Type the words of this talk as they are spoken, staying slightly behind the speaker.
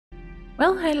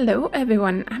Well, hello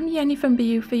everyone, I'm Yeti from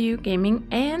v.4.7.2 Gaming,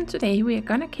 and today we are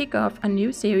gonna kick off a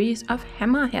new series of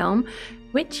Hammerhelm,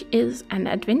 which is an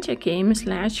adventure game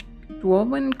slash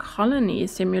dwarven colony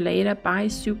simulator by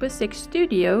Super 6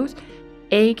 Studios,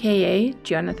 aka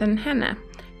Jonathan Hanna.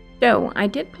 So, I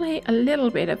did play a little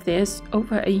bit of this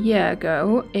over a year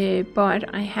ago,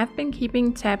 but I have been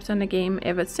keeping tabs on the game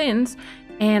ever since,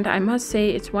 and I must say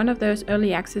it's one of those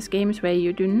early access games where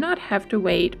you do not have to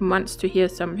wait months to hear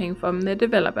something from the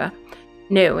developer.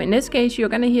 No, in this case you're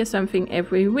gonna hear something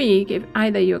every week. If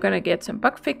either you're gonna get some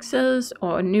bug fixes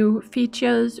or new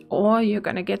features, or you're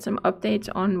gonna get some updates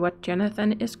on what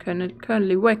Jonathan is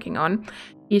currently working on.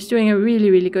 He's doing a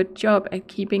really good job at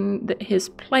keeping his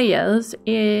players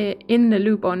in the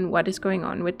loop on what is going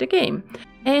on with the game.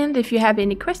 And if you have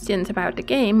any questions about the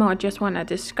game or just want to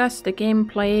discuss the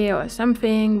gameplay or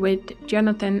something with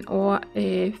Jonathan or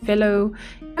fellow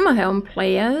Hammerhelm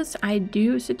players, I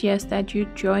do suggest that you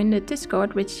join the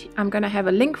Discord, which I'm going to have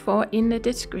a link for in the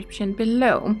description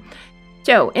below.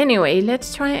 So anyway,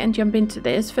 let's try and jump into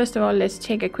this. First of all, let's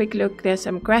take a quick look. There's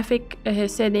some graphic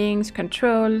settings,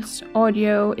 controls,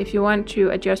 audio. If you want to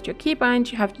adjust your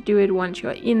keybinds, you have to do it once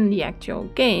you're in the actual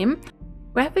game.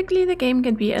 Graphically, the game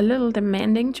can be a little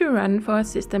demanding to run for a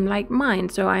system like mine,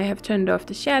 so I have turned off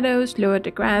the shadows, lowered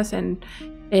the grass and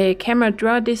camera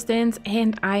draw distance,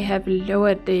 and I have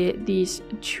lowered the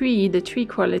tree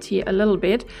quality a little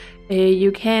bit.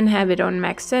 You can have it on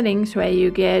max settings where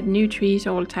you get new trees,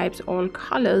 all types, all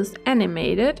colors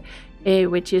animated,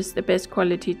 which is the best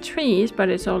quality trees, but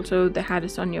it's also the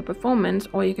hardest on your performance.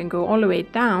 Or you can go all the way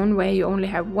down where you only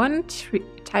have one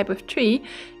type of tree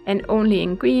and only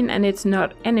in green, and it's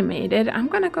not animated. I'm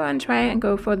gonna go and try and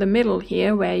go for the middle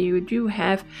here, where you do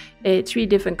have 3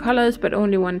 different colors but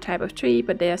only one type of tree,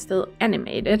 but they are still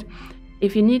animated.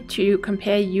 If you need to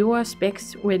compare your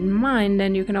specs with mine,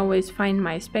 then you can always find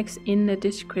my specs in the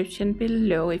description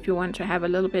below if you want to have a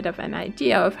little bit of an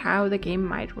idea of how the game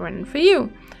might run for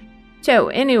you. So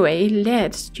anyway,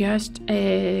 let's just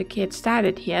get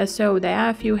started here. So there are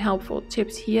a few helpful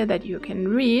tips here that you can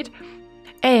read,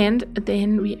 and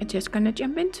then we are just gonna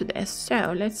jump into this.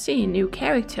 So let's see, new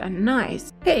character,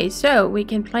 nice. Okay, so we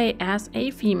can play as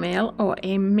a female or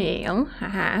a male,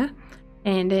 haha.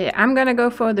 And I'm gonna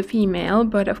go for the female,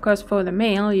 but of course for the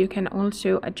male you can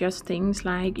also adjust things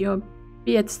like your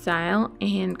beard style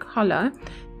and color.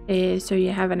 So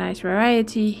you have a nice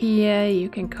variety here. You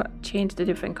can change the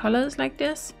different colors like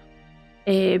this,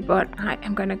 but I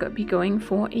am gonna be going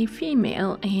for a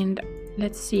female. And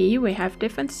let's see, we have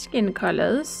different skin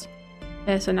colors.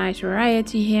 There's a nice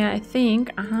variety here. I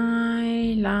think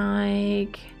I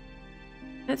like,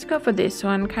 let's go for this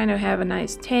one, kind of have a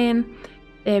nice tan.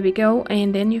 There we go.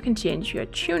 And then you can change your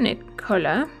tunic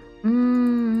color.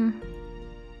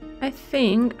 I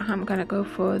think I'm gonna go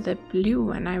for the blue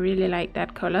one. I really like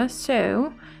that color.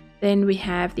 So then we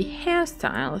have the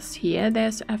hairstyles here.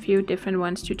 There's a few different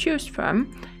ones to choose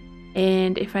from,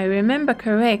 and if I remember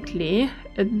correctly,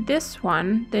 this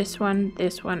one,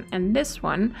 and this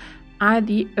one are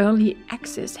the early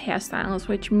access hairstyles,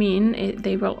 which mean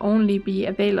they will only be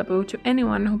available to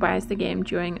anyone who buys the game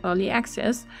during early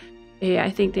access. I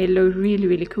think they look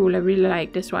really cool. I really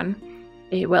like this one.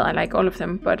 Well, I like all of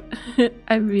them, but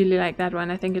I really like that one.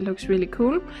 I think it looks really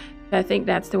cool. I think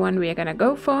that's the one we are gonna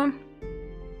go for.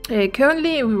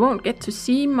 Currently, we won't get to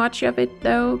see much of it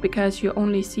though, because you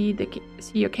only see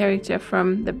your character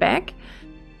from the back,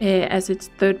 as it's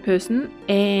third person.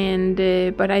 And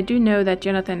but I do know that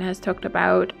Jonathan has talked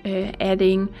about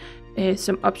adding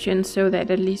some options so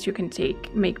that at least you can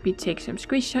maybe take some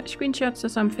screenshots or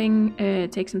something,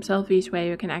 take some selfies where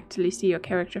you can actually see your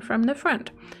character from the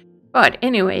front. But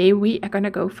anyway, we are gonna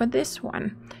go for this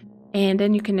one. And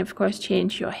then you can of course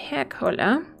change your hair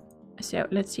color. So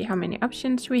let's see how many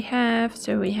options we have.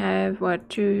 So we have 1,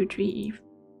 2, 3,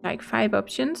 like 5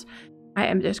 options. I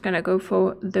am just gonna go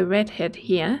for the redhead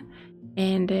here,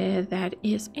 and that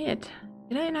is it.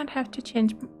 Did I not have to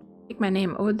pick my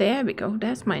name? Oh, there we go,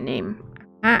 that's my name.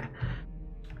 There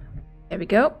we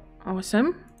go,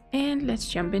 awesome. And let's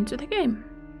jump into the game.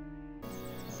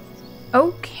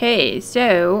 Okay,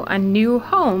 so a new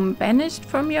home. Banished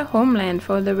from your homeland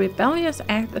for the rebellious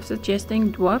act of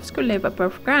suggesting dwarves could live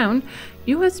above ground,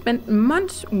 you have spent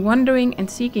months wandering and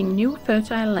seeking new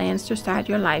fertile lands to start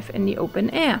your life in the open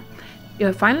air. You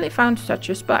have finally found such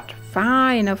a spot,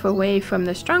 far enough away from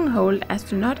the stronghold as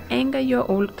to not anger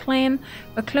your old clan,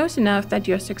 but close enough that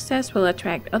your success will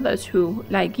attract others who,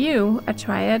 like you, are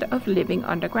tired of living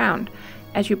underground.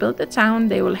 As you build the town,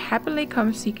 they will happily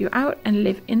come seek you out and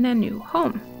live in their new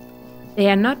home. They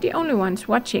are not the only ones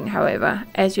watching, however.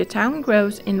 As your town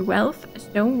grows in wealth,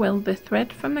 so will the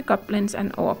threat from the goblins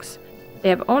and orcs. They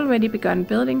have already begun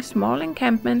building small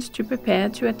encampments to prepare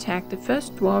to attack the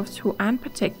first dwarves who aren't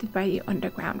protected by the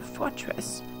underground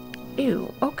fortress.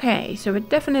 Ew, okay, so we're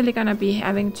definitely gonna be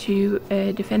having to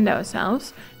defend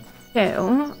ourselves.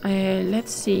 So,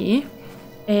 let's see.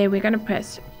 We're gonna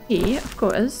press E, of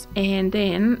course, and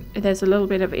then there's a little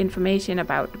bit of information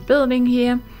about the building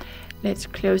here. Let's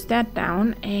close that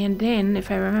down, and then,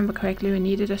 if I remember correctly, we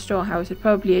needed a storehouse. It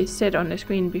probably said on the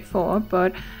screen before,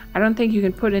 but I don't think you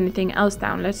can put anything else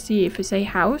down. Let's see if we say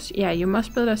house. Yeah, you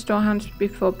must build a storehouse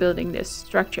before building this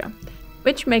structure.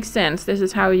 Which makes sense. This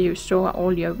is how you store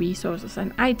all your resources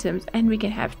and items, and we can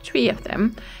have 3 of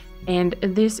them. And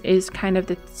this is kind of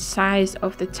the size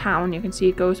of the town. You can see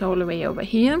it goes all the way over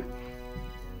here.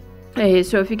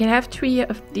 So if you can have 3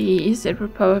 of these, it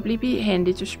would probably be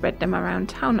handy to spread them around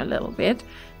town a little bit.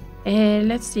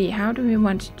 Let's see, how do we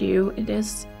want to do? It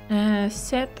is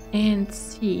set and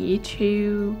C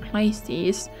to place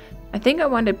these. I think I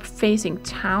want it facing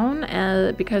town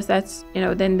because that's, you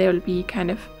know, then they'll be kind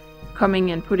of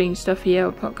coming and putting stuff here,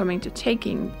 or coming to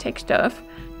take stuff.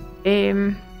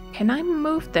 Can I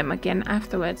move them again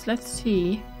afterwards? Let's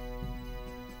see.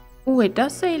 Oh, it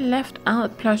does say left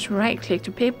alt plus right click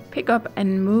to pick up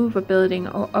and move a building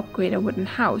or upgrade a wooden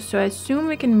house. So I assume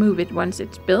we can move it once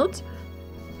it's built.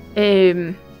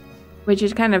 Which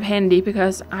is kind of handy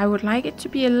because I would like it to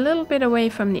be a little bit away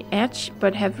from the edge,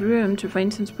 but have room to, for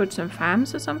instance, put some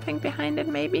farms or something behind it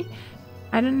maybe.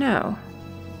 I don't know.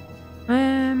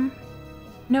 You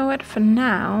know what, for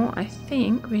now, I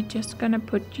think we're just gonna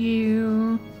put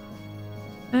you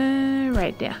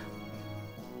right there.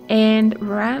 And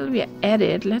while we're at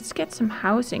it, let's get some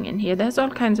housing in here. There's all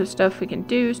kinds of stuff we can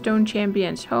do. Stone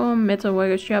Champion's home, metal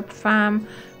worker shop, farm,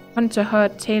 hunter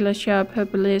hut, tailor shop,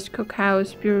 herbalist,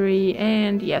 cookhouse, brewery,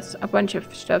 and yes, a bunch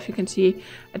of stuff. You can see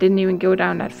I didn't even go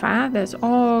down that far. There's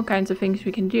all kinds of things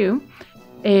we can do.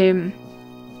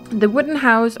 The wooden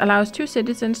house allows 2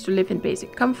 citizens to live in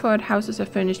basic comfort. Houses are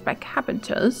furnished by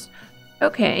carpenters.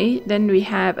 Okay, then we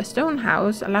have a stone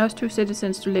house, allows 2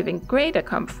 citizens to live in greater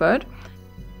comfort.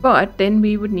 But then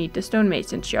we would need the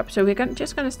stonemason shop. So we're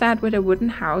just going to start with a wooden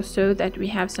house so that we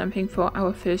have something for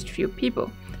our first few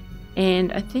people.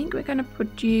 And I think we're going to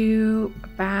put you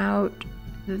about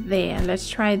there. Let's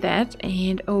try that.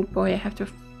 And oh boy, I have to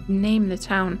name the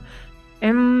town.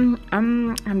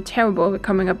 I'm terrible with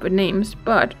coming up with names,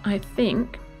 but I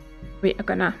think we are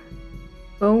gonna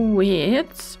go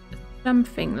with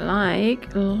something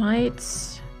like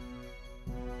Lights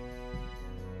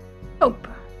Hope.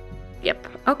 Yep,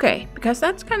 okay, because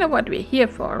that's kind of what we're here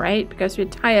for, right? Because we're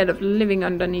tired of living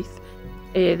underneath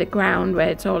the ground where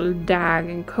it's all dark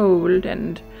and cold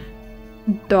and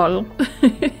dull.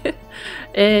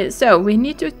 So we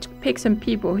need to pick some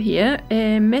people here.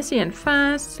 Messy and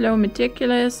fast, slow,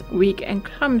 meticulous, weak and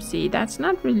clumsy. That's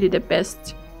not really the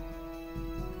best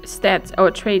stats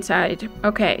or traits side.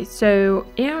 Okay, so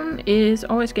Aaron is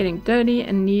always getting dirty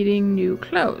and needing new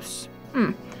clothes.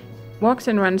 Walks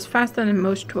and runs faster than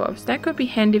most dwarves. That could be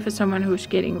handy for someone who's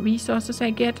getting resources,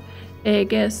 I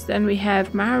guess. Then we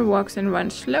have Mara walks and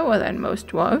runs slower than most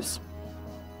dwarves.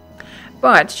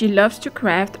 But she loves to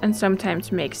craft and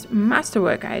sometimes makes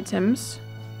masterwork items.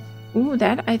 Ooh,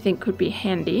 that I think could be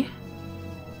handy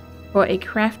for a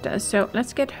crafter. So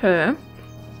let's get her.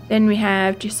 Then we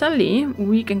have Giselle,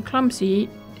 weak and clumsy.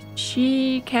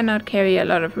 She cannot carry a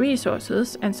lot of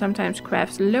resources and sometimes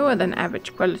crafts lower than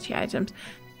average quality items.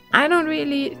 I don't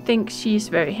really think she's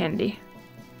very handy.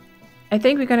 I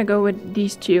think we're gonna go with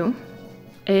these 2.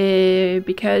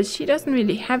 Because she doesn't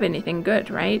really have anything good,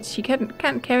 right? She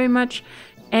can't carry much,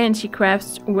 and she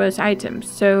crafts worse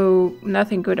items, so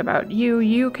nothing good about you.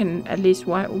 You can at least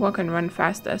walk and run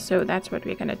faster, so that's what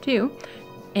we're gonna do.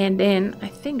 And then I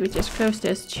think we just close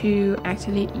this to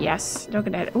actually, yes, look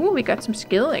at that. Oh, we got some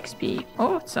skill XP.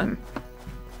 Awesome.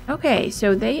 Okay,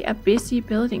 so they are busy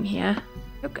building here.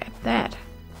 Look at that.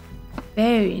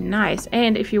 Very nice.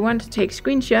 And if you want to take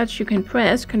screenshots, you can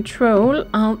press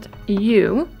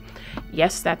Ctrl-Alt-U.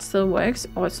 Yes, that still works.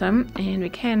 Awesome. And we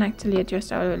can actually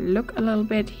adjust our look a little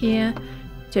bit here.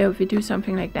 So if we do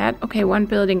something like that. Okay, one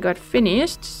building got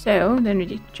finished. So then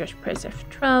we just press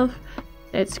F12.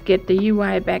 Let's get the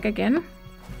UI back again.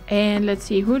 And let's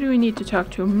see, who do we need to talk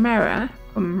to? Mara,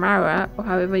 or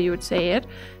however you would say it.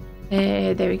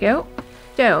 There we go.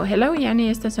 So, hello Yanni,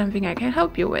 is there something I can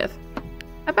help you with?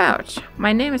 About.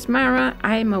 My name is Mara.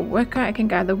 I'm a worker. I can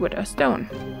gather wood or stone.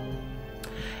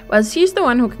 Well, she's the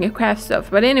one who can craft stuff.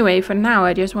 But anyway, for now,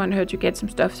 I just want her to get some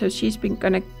stuff. So she's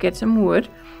gonna get some wood.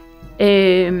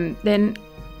 Then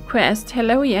quest.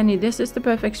 Hello Yanni, this is the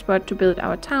perfect spot to build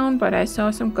our town, but I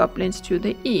saw some goblins to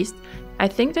the east. I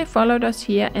think they followed us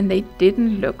here and they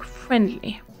didn't look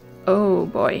friendly. Oh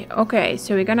boy. Okay,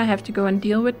 so we're gonna have to go and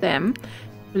deal with them.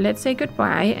 Let's say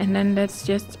goodbye and then let's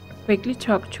just quickly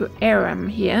talk to Aram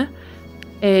here.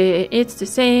 It's the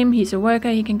same, he's a worker,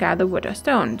 he can gather wood or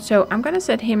stone. So I'm gonna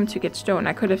set him to get stone.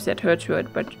 I could have set her to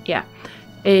it, but yeah.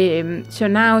 So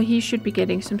now he should be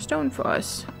getting some stone for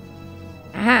us.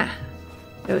 Aha.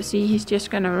 So see, he's just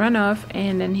gonna run off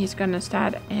and then he's gonna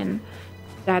start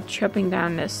chopping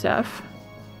down this stuff.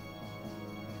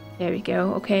 There we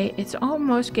go. Okay, it's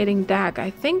almost getting dark.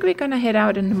 I think we're gonna head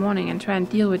out in the morning and try and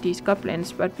deal with these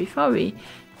goblins, but before we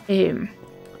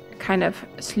kind of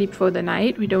sleep for the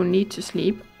night, we don't need to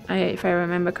sleep, if I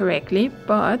remember correctly,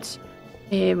 but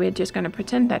we're just gonna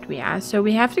pretend that we are. So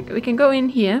we can go in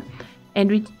here, and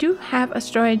we do have a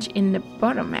storage in the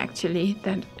bottom actually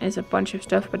that is a bunch of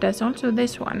stuff, but there's also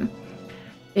this one.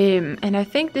 And I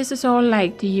think this is all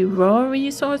like the raw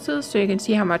resources, so you can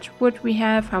see how much wood we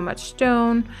have, how much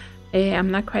stone.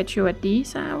 I'm not quite sure what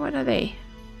these are. What are they?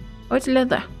 Oh, it's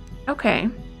leather. Okay.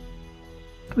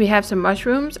 We have some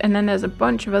mushrooms, and then there's a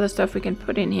bunch of other stuff we can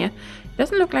put in here. It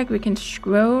doesn't look like we can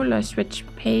scroll or switch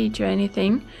page or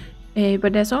anything.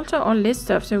 But there's also all this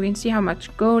stuff, so we can see how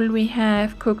much gold we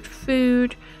have, cooked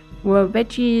food, raw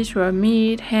veggies, raw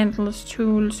meat, handles,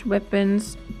 tools,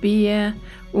 weapons, beer.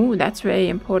 Ooh, that's very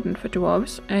important for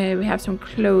dwarves. We have some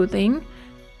clothing,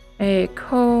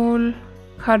 coal,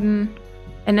 cotton,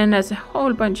 and then there's a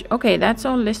whole bunch. Okay, that's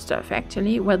all this stuff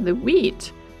actually. Well, the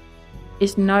wheat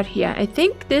is not here. I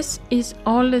think this is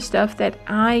all the stuff that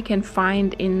I can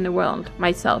find in the world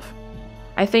myself.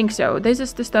 I think so. This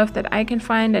is the stuff that I can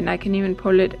find, and I can even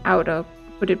pull it out or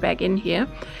put it back in here.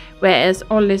 Whereas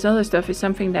all this other stuff is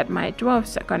something that my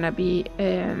dwarves are gonna be,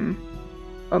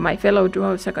 or my fellow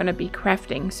dwarves are gonna be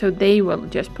crafting. So they will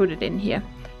just put it in here.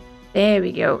 There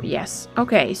we go. Yes.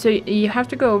 Okay, so you have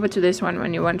to go over to this one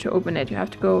when you want to open it. You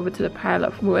have to go over to the pile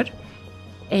of wood.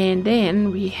 And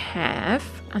then we have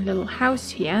a little house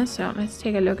here. So let's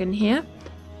take a look in here.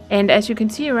 And as you can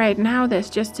see right now, there's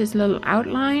just this little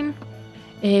outline.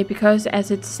 Because as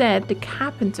it said, the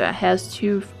carpenter has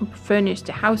to furnish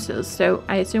the houses. So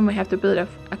I assume we have to build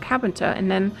a carpenter, and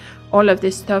then all of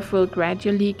this stuff will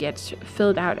gradually get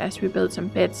filled out as we build some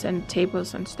beds and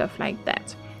tables and stuff like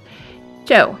that.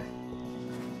 So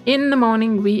in the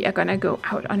morning we are gonna go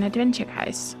out on adventure,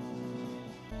 guys.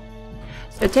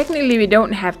 So technically we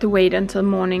don't have to wait until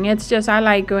morning. It's just I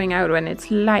like going out when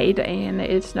it's light and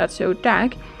it's not so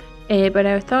dark. But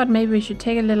I thought maybe we should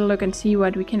take a little look and see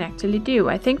what we can actually do.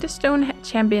 I think the Stone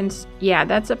Champions, yeah,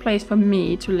 that's a place for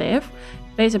me to live.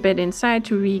 Place a bed inside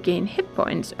to regain hit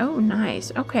points. Oh,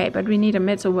 nice. Okay, but we need a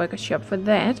metal worker shop for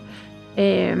that.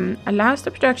 Allows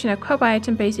the production of copper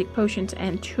item, basic potions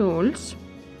and tools.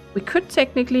 We could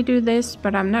technically do this,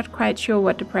 but I'm not quite sure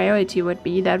what the priority would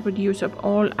be. That would use up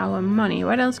all our money.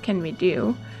 What else can we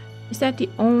do? Is that the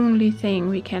only thing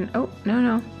we can... Oh,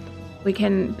 no. We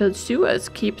can build sewers,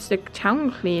 keeps the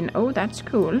town clean. Oh, that's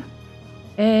cool.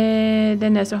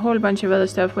 Then there's a whole bunch of other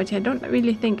stuff, which I don't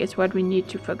really think is what we need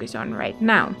to focus on right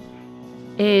now.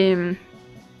 I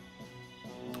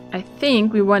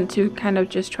think we want to kind of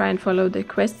just try and follow the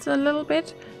quests a little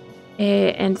bit.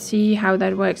 And see how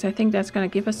that works. I think that's going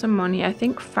to give us some money. I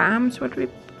think farms would be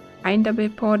kind of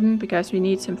important because we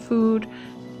need some food.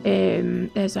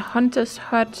 There's a hunter's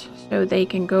hut, so they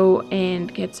can go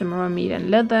and get some raw meat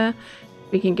and leather.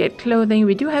 We can get clothing.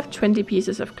 We do have 20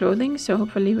 pieces of clothing, so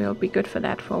hopefully we'll be good for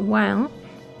that for a while.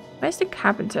 Where's the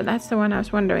carpenter? That's the one I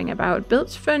was wondering about.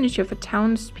 Builds furniture for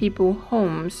townspeople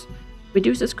homes.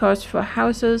 Reduces cost for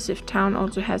houses if town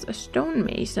also has a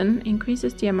stonemason.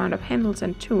 Increases the amount of handles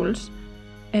and tools.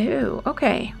 Oh,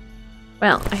 okay.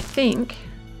 Well, I think...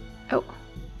 Oh.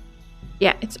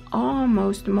 Yeah, it's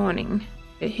almost morning.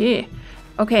 Here.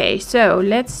 Okay, so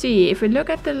let's see. If we look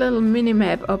at the little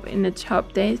mini-map up in the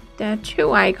top, there are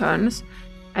two icons.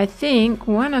 I think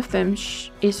one of them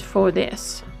is for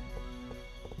this.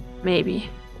 Maybe.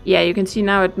 Yeah, you can see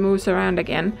now it moves around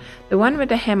again. The one with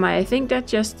the hammer, I think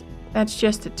that's just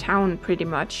the town pretty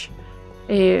much.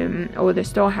 Or the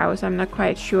storehouse, I'm not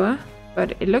quite sure.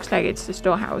 But it looks like it's the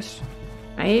storehouse,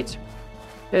 right?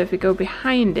 So if we go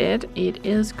behind it, it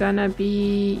is gonna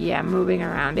be, yeah, moving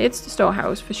around. It's the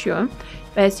storehouse for sure.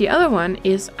 Whereas the other one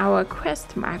is our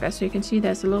quest marker. So you can see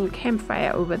there's a little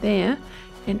campfire over there.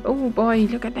 And oh boy,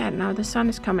 look at that. Now the sun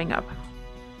is coming up.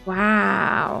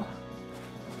 Wow.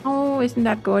 Oh, isn't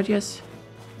that gorgeous?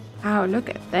 Wow, look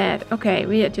at that. Okay,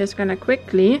 we are just gonna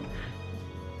quickly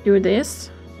do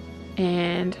this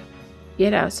and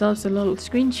get ourselves a little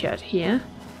screenshot here.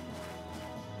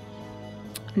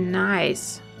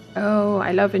 Nice. Oh,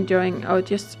 I love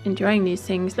just enjoying these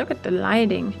things. Look at the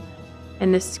lighting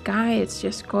and the sky. It's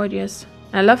just gorgeous.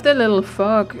 I love the little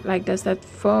fog. Like there's that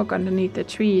fog underneath the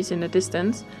trees in the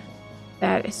distance.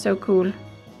 That is so cool.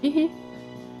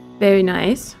 Very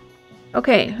nice.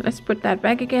 Okay, let's put that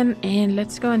back again and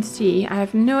let's go and see. I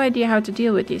have no idea how to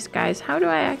deal with these guys. How do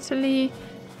I actually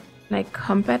like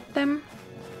combat them?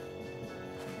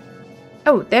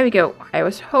 Oh, there we go. I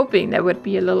was hoping there would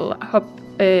be a little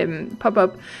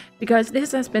pop-up because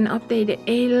this has been updated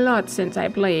a lot since I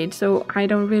played, so I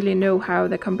don't really know how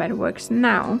the combat works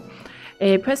now.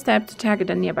 Press tab to target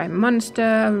a nearby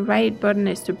monster, right button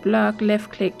is to block,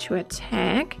 left click to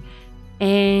attack.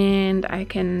 And I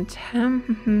can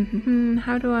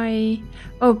how do I...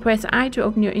 Oh, press I to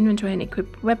open your inventory and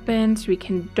equip weapons. We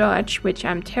can dodge, which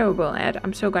I'm terrible at.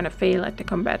 I'm so gonna fail at the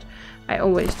combat. I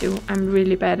always do. I'm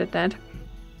really bad at that.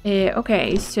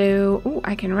 Okay, so... Oh,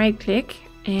 I can right click.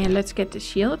 And let's get the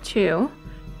shield too.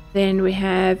 Then we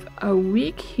have a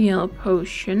weak heal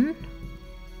potion.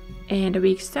 And a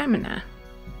weak stamina.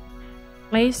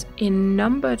 Place a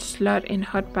numbered slot in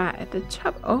hotbar at the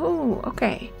top. Oh,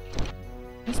 okay.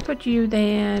 Let's put you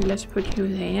there, let's put you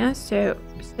there. So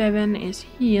 7 is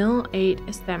heal, 8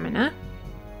 is stamina.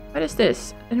 What is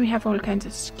this? Then we have all kinds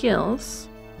of skills.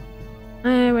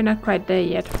 We're not quite there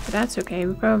yet, but that's okay.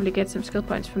 We'll probably get some skill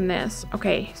points from this.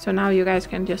 Okay, so now you guys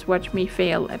can just watch me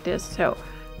fail at this. So,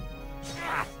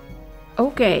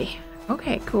 okay,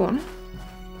 cool.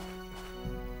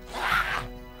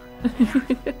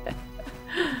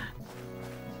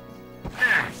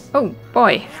 Oh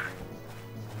boy.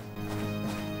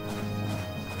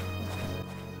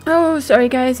 Oh, sorry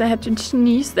guys, I had to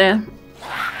sneeze there.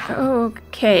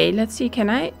 Okay, let's see, can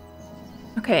I?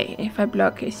 Okay, if I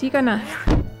block, is he gonna...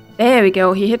 There we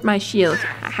go, he hit my shield.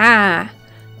 Aha!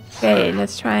 Okay,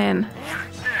 let's try and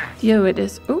deal with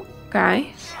this. Oh,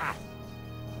 guy.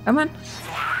 Come on.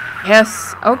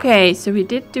 Yes, okay, so we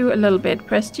did do a little bit.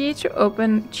 Press G to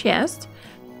open chest.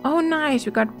 Oh, nice,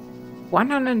 we got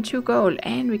 102 gold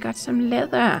and we got some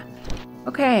leather.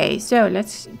 Okay, so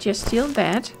let's just steal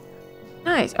that.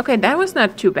 Nice. Okay, that was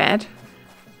not too bad.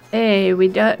 Hey, we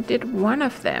did one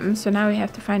of them, so now we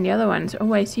have to find the other ones.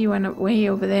 Oh, I see one way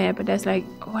over there, but there's like...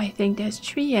 Oh, I think there's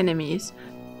 3 enemies.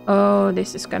 Oh,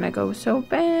 this is gonna go so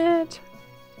bad.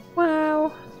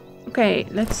 Wow. Okay,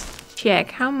 let's check.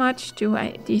 How much do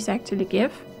these actually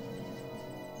give?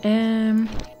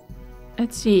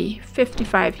 Let's see.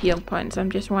 55 heal points.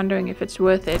 I'm just wondering if it's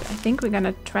worth it. I think we're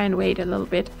gonna try and wait a little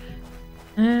bit.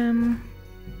 And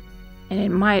it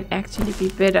might actually be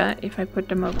better if I put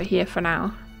them over here for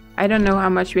now. I don't know how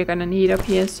much we're gonna need up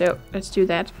here, so let's do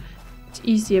that. It's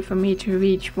easier for me to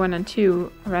reach 1 and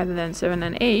 2 rather than 7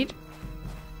 and 8.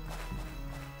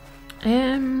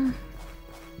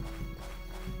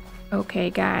 Okay,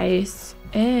 guys.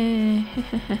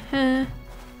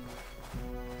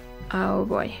 Oh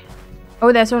boy.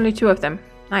 Oh, there's only 2 of them.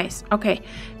 Nice. Okay.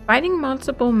 Fighting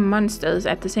multiple monsters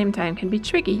at the same time can be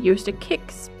tricky. Use the kick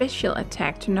special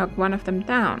attack to knock one of them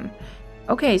down.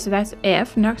 Okay, so that's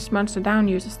F. Knocks monster down.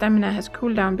 Uses stamina. Has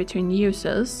cooldown between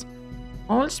uses.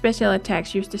 All special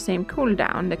attacks use the same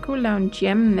cooldown. The cooldown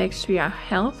gem next to your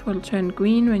health will turn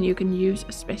green when you can use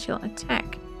a special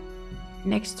attack.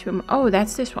 Next to him. Oh,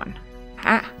 that's this one.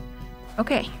 Ah.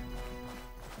 Okay.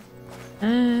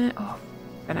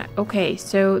 Okay,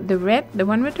 so the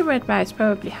one with the red bar is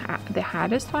probably the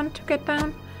hardest one to get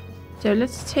down. So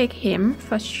let's take him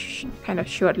for kind of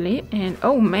shortly. And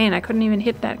oh man, I couldn't even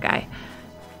hit that guy.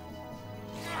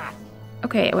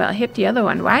 Okay, well, I hit the other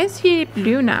one. Why is he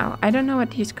blue now? I don't know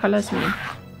what these colors mean.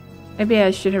 Maybe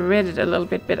I should have read it a little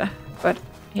bit better. But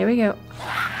here we go.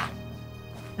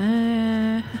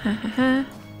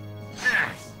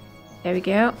 There we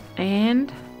go.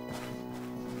 And...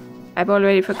 I've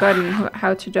already forgotten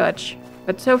how to dodge,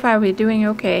 but so far we're doing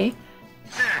okay.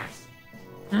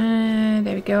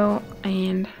 There we go,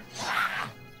 and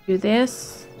do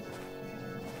this.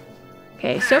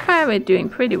 Okay, so far we're doing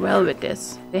pretty well with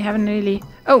this. They haven't really...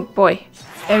 Oh boy,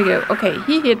 there we go. Okay,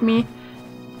 he hit me.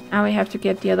 Now we have to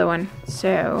get the other one.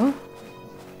 So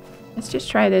let's just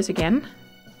try this again.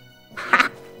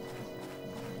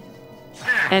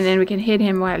 And then we can hit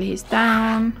him while he's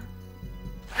down.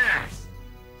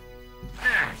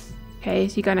 Okay,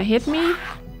 is he gonna hit me?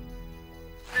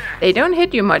 They don't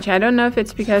hit you much. I don't know if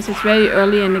it's because it's very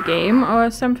early in the game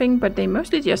or something, but they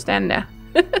mostly just stand there.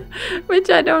 Which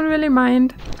I don't really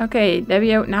mind. Okay, there we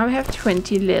go. Now we have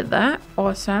 20 leather.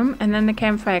 Awesome. And then the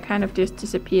campfire kind of just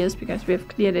disappears because we've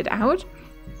cleared it out.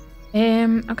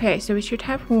 Okay, so we should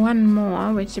have one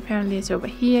more, which apparently is over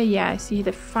here. Yeah, I see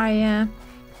the fire.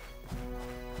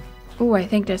 Oh, I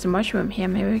think there's a mushroom here.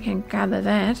 Maybe we can gather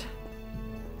that.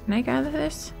 Can I gather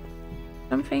this?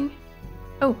 Something?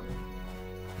 Oh.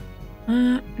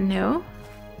 No.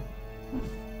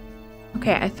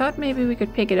 Okay, I thought maybe we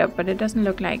could pick it up, but it doesn't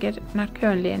look like it. Not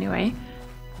currently, anyway.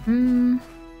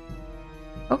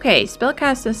 Okay,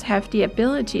 spellcasters have the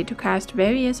ability to cast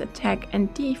various attack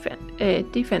and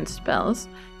defense spells.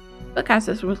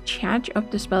 Spellcasters will charge up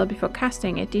the spell before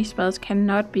casting it. These spells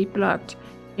cannot be blocked.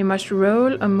 You must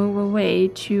roll or move away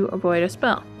to avoid a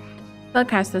spell.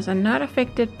 Spellcasters are not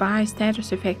affected by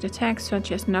status effect attacks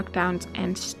such as knockdowns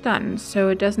and stuns, so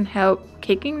it doesn't help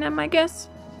kicking them, I guess.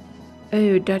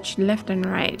 Oh, dodge left and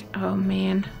right. Oh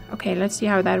man. Okay, let's see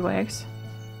how that works.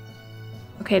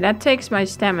 Okay, that takes my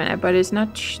stamina, but it's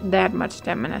not that much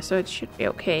stamina, so it should be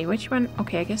okay. Which one?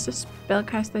 Okay, I guess the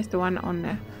spellcaster is the one on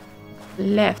the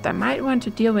left. I might want to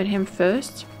deal with him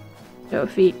first. So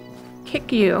if we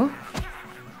kick you,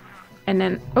 and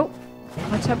then... Oh,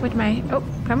 what's up with my... Oh,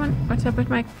 come on. What's up with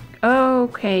my...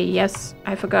 Okay, yes,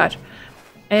 I forgot.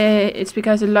 It's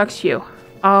because it locks you.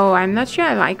 Oh, I'm not sure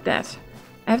I like that.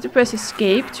 I have to press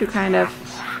escape to kind of...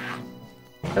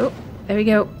 Oh, there we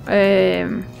go.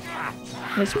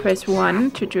 Let's press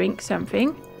 1 to drink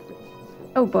something.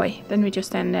 Oh boy, then we just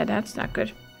stand there. That's not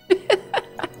good.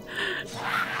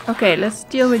 Okay, let's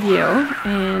deal with you.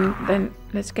 And then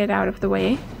let's get out of the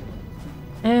way.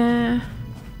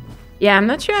 Yeah, I'm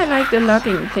not sure I like the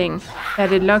locking thing.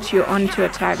 That it locks you onto a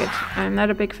target. I'm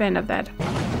not a big fan of that.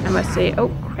 I must say. Oh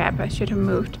crap, I should have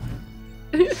moved.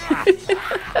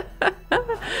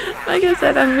 Like I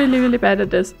said, I'm really bad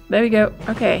at this. There we go.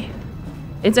 Okay.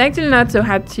 It's actually not so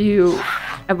hard to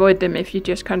avoid them if you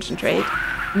just concentrate.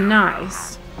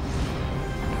 Nice.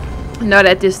 Not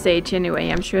at this stage anyway.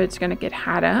 I'm sure it's gonna get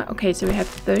harder. Okay, so we have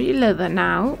 30 leather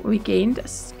now. We gained a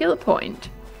skill point.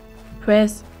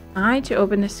 Press I to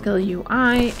open the skill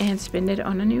UI and spend it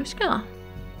on a new skill.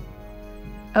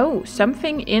 Oh,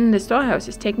 something in the storehouse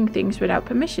is taking things without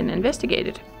permission. Investigate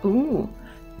it. Ooh.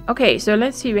 Okay, so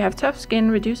let's see. We have tough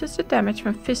skin. Reduces the damage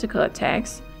from physical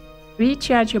attacks.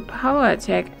 Recharge your power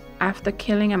attack after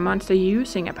killing a monster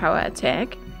using a power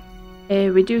attack.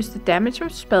 Reduce the damage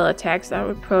from spell attacks. That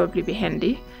would probably be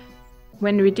handy.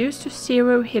 When reduced to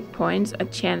 0 hit points, a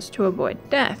chance to avoid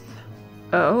death.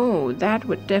 Oh, that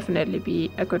would definitely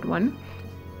be a good one.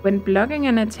 When blocking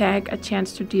an attack, a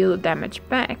chance to deal damage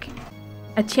back.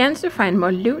 A chance to find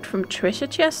more loot from treasure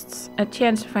chests. A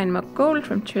chance to find more gold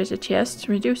from treasure chests.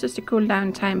 Reduces the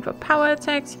cooldown time for power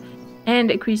attacks. And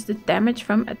increase the damage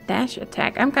from a dash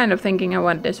attack. I'm kind of thinking I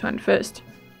want this one first.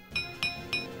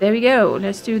 There we go.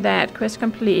 Let's do that. Quest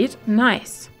complete.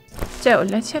 Nice. So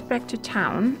let's head back to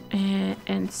town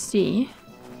and see.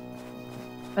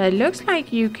 But it looks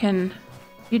like you can...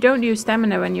 You don't use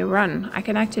stamina when you run. I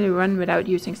can actually run without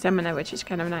using stamina, which is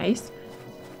kind of nice.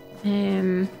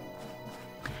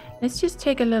 Let's just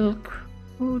take a little...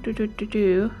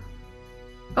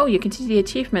 Oh, you can see the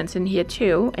achievements in here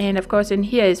too. And of course in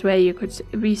here is where you could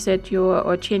reset your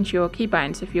or change your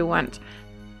keybinds if you want.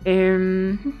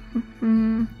 Doesn't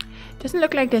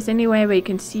look like there's anywhere where you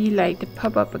can see like the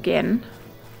pop-up again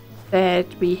that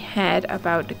we had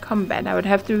about the combat. I would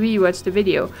have to rewatch the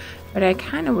video, but I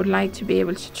kind of would like to be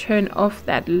able to turn off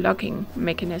that locking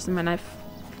mechanism, and I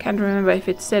can't remember if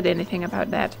it said anything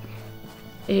about that,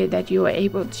 that you were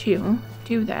able to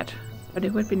do that, but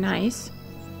it would be nice.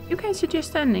 You guys are just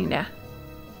standing there,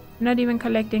 not even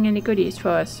collecting any goodies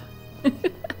for us.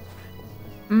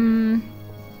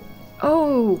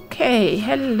 Okay,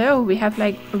 hello, we have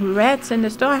like rats in the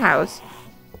storehouse.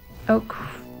 Oh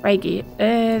crikey.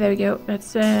 There we go.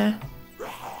 Let's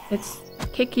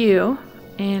kick you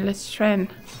and let's try and...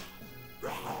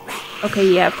 Okay,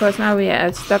 yeah, of course now we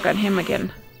are stuck on him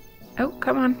again. Oh,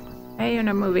 come on. Hey, you're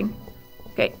not moving.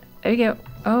 Okay, there we go.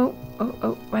 Oh,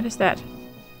 what is that?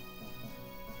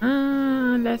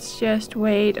 Let's just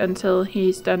wait until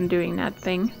he's done doing that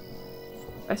thing,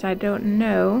 because I don't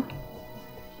know.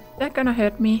 Is that gonna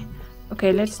hurt me?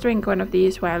 Okay, let's drink one of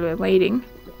these while we're waiting.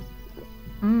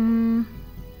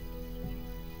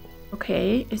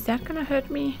 Okay, is that gonna hurt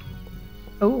me?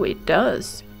 Oh, it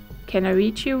does. Can I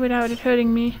reach you without it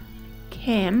hurting me?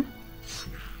 Can.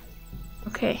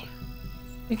 Okay,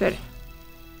 we're good.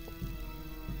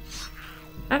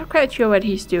 Not quite sure what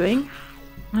he's doing,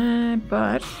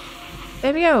 but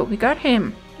there we go. We got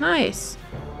him. Nice.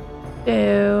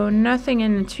 So nothing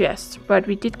in the chest, but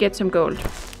we did get some gold.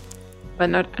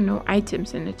 But no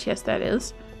items in the chest, that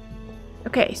is.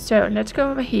 Okay, so let's go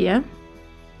over here.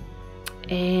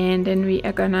 And then we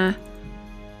are gonna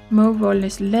move all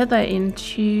this leather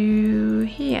into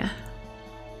here.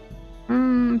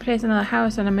 Place another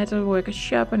house and a metal worker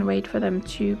shop and wait for them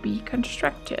to be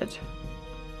constructed.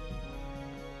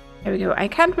 There we go. I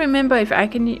can't remember if I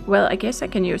can... Well, I guess I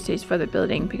can use these for the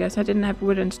building because I didn't have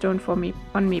wood and stone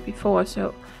on me before,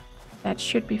 so that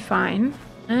should be fine.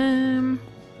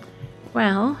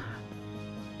 Well,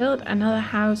 build another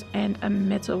house and a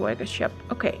metal worker shop.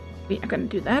 Okay, we are gonna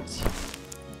do that.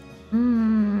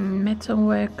 Metal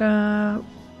worker.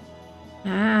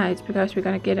 Ah, it's because we're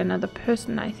gonna get another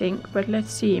person, I think. But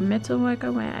let's see. Metal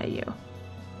worker, where are you?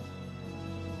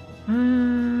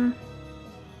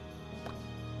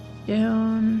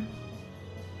 Down.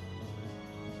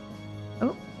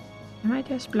 Oh, am I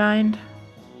just blind?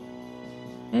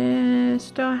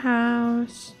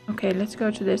 Storehouse. Okay, let's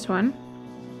go to this one.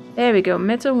 There we go.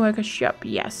 Metal worker shop.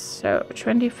 Yes. So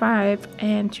 25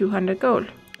 and 200 gold.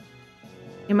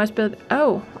 You must build...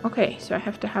 Oh, okay. So I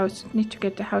have the house. Need to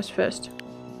get the house first.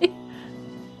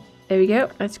 There we go.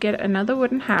 Let's get another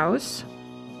wooden house.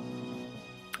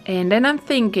 And then I'm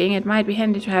thinking it might be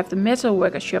handy to have the metal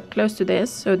worker shop close to this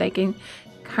so they can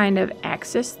kind of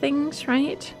access things,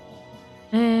 right?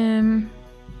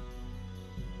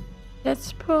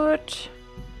 Let's put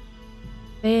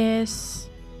this...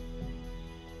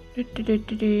 Put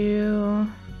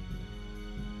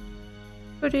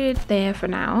it there for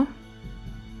now.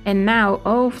 And now,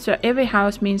 oh, so every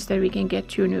house means that we can get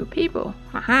 2 new people.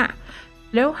 Haha.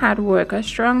 Low hard worker,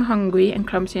 strong, hungry, and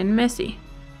clumsy and messy.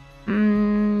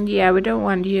 Yeah, we don't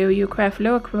want you. You craft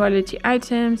lower quality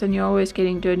items and you're always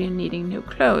getting dirty and needing new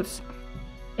clothes.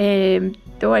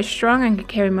 Though he's strong and can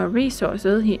carry more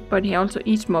resources, but he also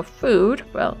eats more food.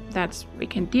 Well, that's we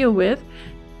can deal with.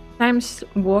 Sometimes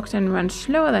walks and runs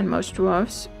slower than most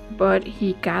dwarves, but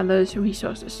he gathers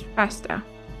resources faster.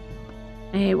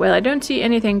 Well, I don't see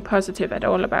anything positive at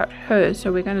all about her,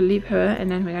 so we're gonna leave her and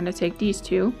then we're gonna take these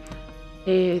 2.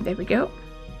 There we go.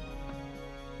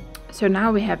 So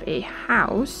now we have a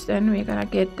house, then we're gonna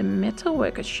get the metal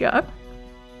worker shop.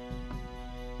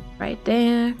 Right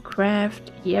there,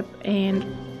 craft, yep, and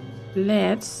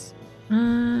let's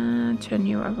turn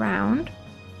you around. I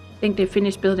think they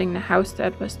finished building the house,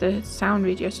 that was the sound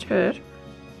we just heard.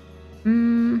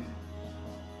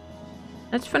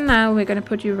 That's for now, we're gonna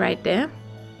put you right there.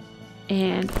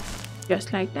 And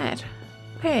just like that.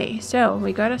 Okay, so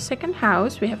we got a second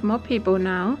house, we have more people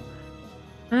now.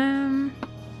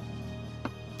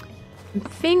 I'm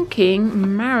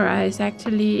thinking Mara is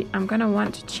actually... I'm gonna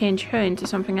want to change her into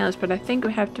something else, but I think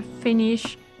we have to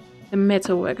finish the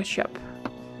metal worker shop.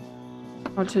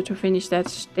 Also to finish that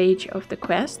stage of the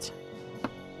quest.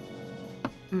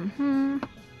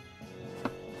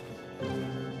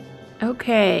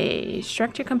 Okay,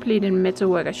 structure completed,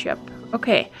 metal worker shop.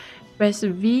 Okay, press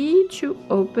V to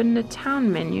open the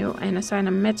town menu and assign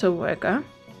a metal worker.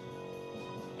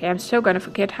 Okay, I'm so gonna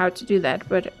forget how to do that,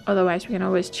 but otherwise we can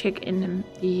always check in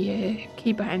the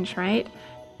keybinds, right?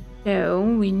 So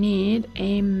we need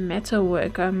a metal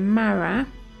worker, Mara.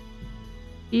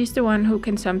 She's the one who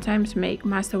can sometimes make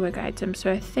masterwork items,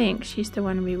 so I think she's the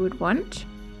one we would want.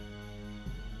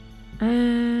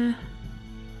 Oh.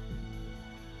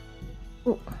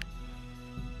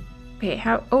 Okay,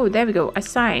 how? Oh, there we go.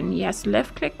 Assign. Yes,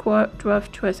 left click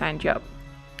dwarf to assign job.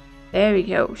 There we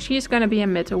go. She's gonna be a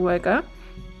metal worker.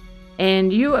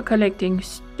 And you are collecting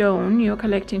stone, you're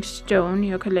collecting stone,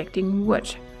 you're collecting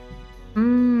wood.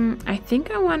 I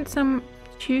think I want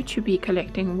you to be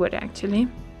collecting wood, actually.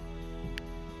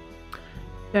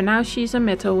 So now she's a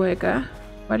metal worker.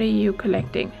 What are you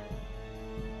collecting?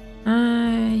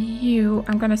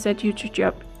 I'm gonna set you to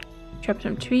chop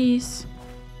some trees.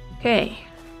 Okay.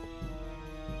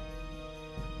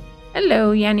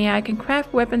 Hello, Yanni, I can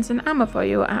craft weapons and armor for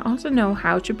you. I also know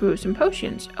how to brew some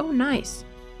potions. Oh, nice.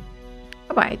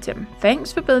 Copper item.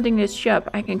 Thanks for building this shop.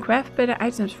 I can craft better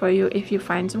items for you if you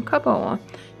find some copper ore.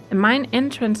 The mine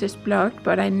entrance is blocked,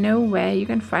 but I know where you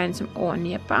can find some ore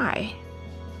nearby.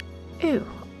 Ooh,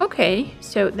 okay.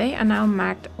 So they are now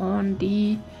marked on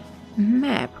the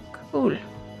map. Cool.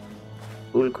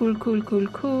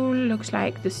 Cool. Looks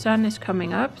like the sun is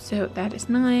coming up, so that is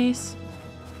nice.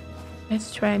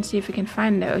 Let's try and see if we can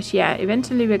find those. Yeah,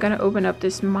 eventually we're gonna open up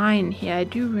this mine here. I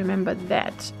do remember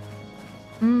that.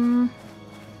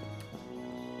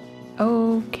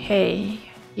 Okay,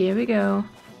 here we go.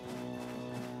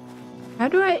 How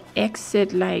do I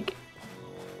exit, like,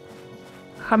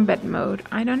 combat mode?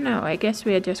 I don't know. I guess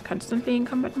we are just constantly in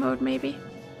combat mode, maybe?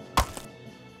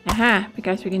 Aha,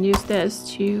 because we can use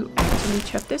this to actually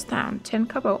chop this down. 10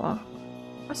 copper ore.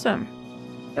 Awesome.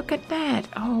 Look at that.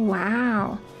 Oh,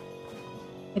 wow.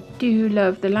 I do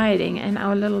love the lighting and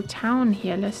our little town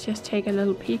here. Let's just take a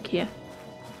little peek here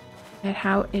at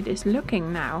how it is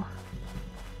looking now.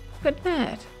 Look at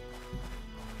that.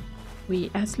 We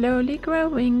are slowly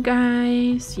growing,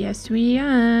 guys. Yes, we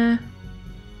are.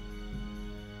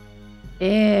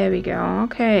 There we go.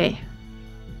 Okay.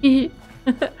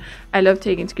 I love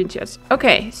taking screenshots.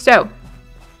 Okay, so.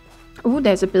 Oh,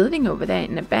 there's a building over there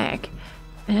in the back.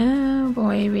 Oh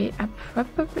boy, we are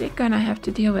probably gonna have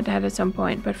to deal with that at some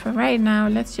point. But for right now,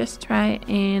 let's just try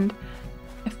and...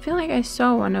 I feel like I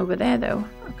saw one over there though.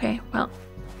 Okay, well,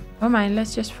 never mind.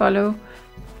 Let's just follow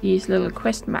these little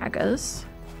quest markers.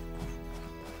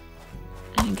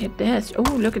 And get this. Oh,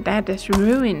 look at that. There's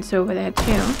ruins over there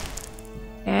too.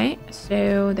 Okay,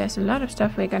 so there's a lot of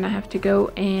stuff we're gonna have to go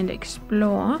and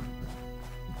explore.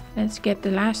 Let's get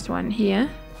the last one here.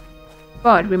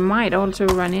 But we might also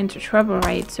run into trouble,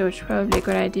 right? So it's probably a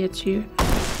good idea to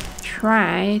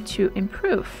try to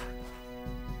improve.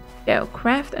 So,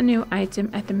 craft a new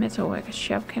item at the metalworker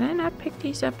shop. Can I not pick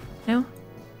these up? No?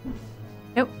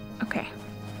 Nope. Okay.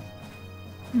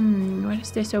 What is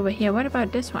this over here? What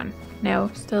about this one? No,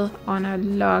 still on a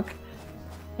log.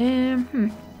 There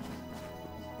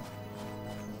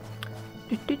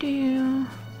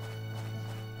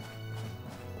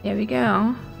we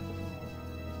go.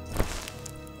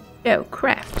 So,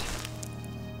 craft.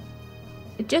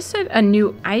 It just said a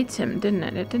new item, didn't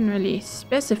it? It didn't really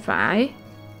specify.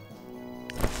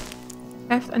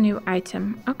 Craft a new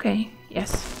item. Okay,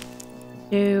 yes.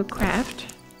 So,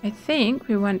 craft. I think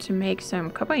we want to make some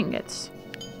copper ingots.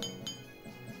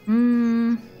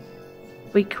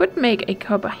 We could make a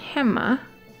copper hammer.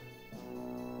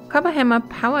 Copper hammer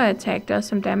power attack does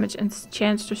some damage and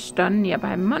chance to stun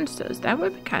nearby monsters. That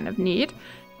would be kind of neat.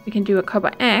 We can do a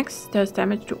copper axe, does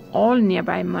damage to all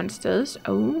nearby monsters.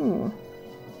 Oh.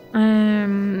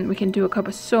 We can do a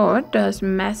copper sword, does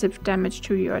massive damage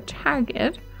to your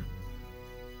target.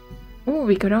 Oh,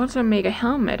 we could also make a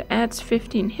helmet, adds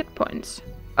 15 hit points.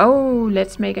 Oh,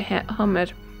 let's make a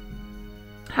helmet.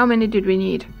 How many did we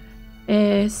need?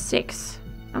 6.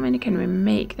 How many can we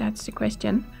make? That's the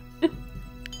question.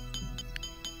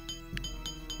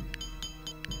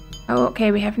 Oh,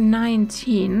 okay, we have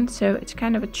 19, so it's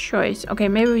kind of a choice. Okay,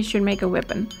 maybe we should make a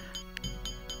weapon.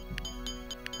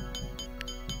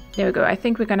 There we go. I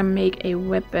think we're gonna make a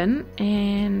weapon,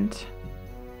 and...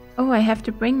 Oh, I have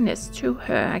to bring this to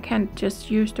her. I can't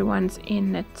just use the ones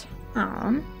in the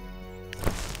town.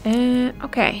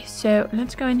 Okay, so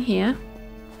let's go in here.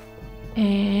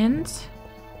 And...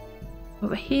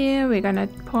 over here, we're gonna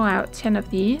pull out 10 of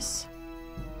these.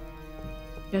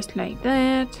 Just like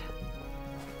that.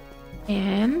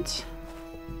 And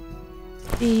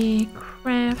the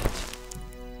craft.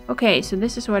 Okay, so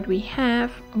this is what we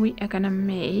have. We are gonna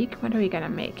make. What are we gonna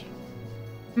make?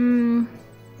 I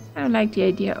don't like the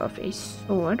idea of a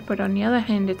sword, but on the other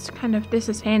hand, it's kind of, this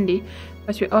is handy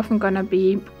because we're often gonna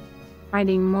be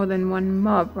fighting more than one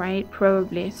mob, right?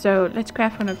 Probably. So let's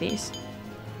craft one of these.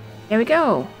 There we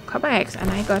go. Copper axe, and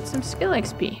I got some skill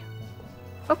XP.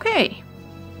 Okay,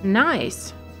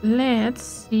 nice. Let's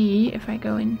see if I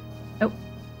go in.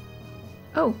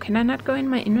 Oh, can I not go in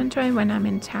my inventory when I'm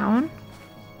in town?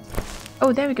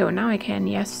 Oh, there we go. Now I can.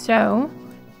 Yes. So,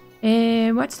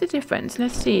 what's the difference?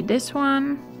 Let's see. This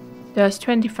one does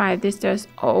 25. This does,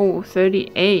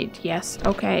 38. Yes.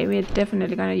 Okay. We're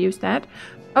definitely going to use that.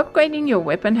 Upgrading your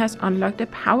weapon has unlocked a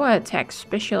power attack,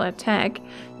 special attack.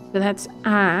 So that's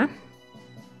R.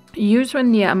 Use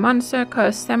when near a monster,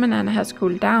 cause stamina and has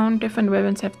cooled down. Different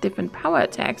weapons have different power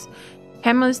attacks.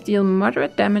 Hammers deal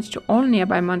moderate damage to all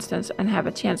nearby monsters and have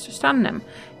a chance to stun them.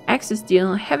 Axes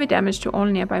deal heavy damage to all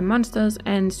nearby monsters,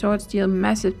 and swords deal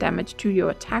massive damage to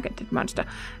your targeted monster.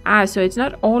 So it's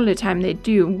not all the time they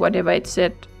do whatever it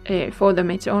said for them.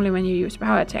 It's only when you use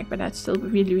power attack, but that's still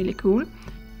really, really cool.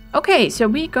 Okay, so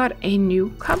we got a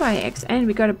new copper axe and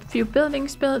we got a few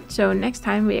buildings built. So next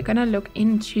time we are gonna look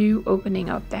into opening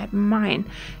up that mine.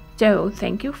 So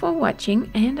thank you for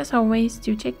watching, and as always,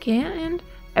 do take care and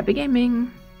happy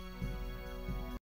gaming!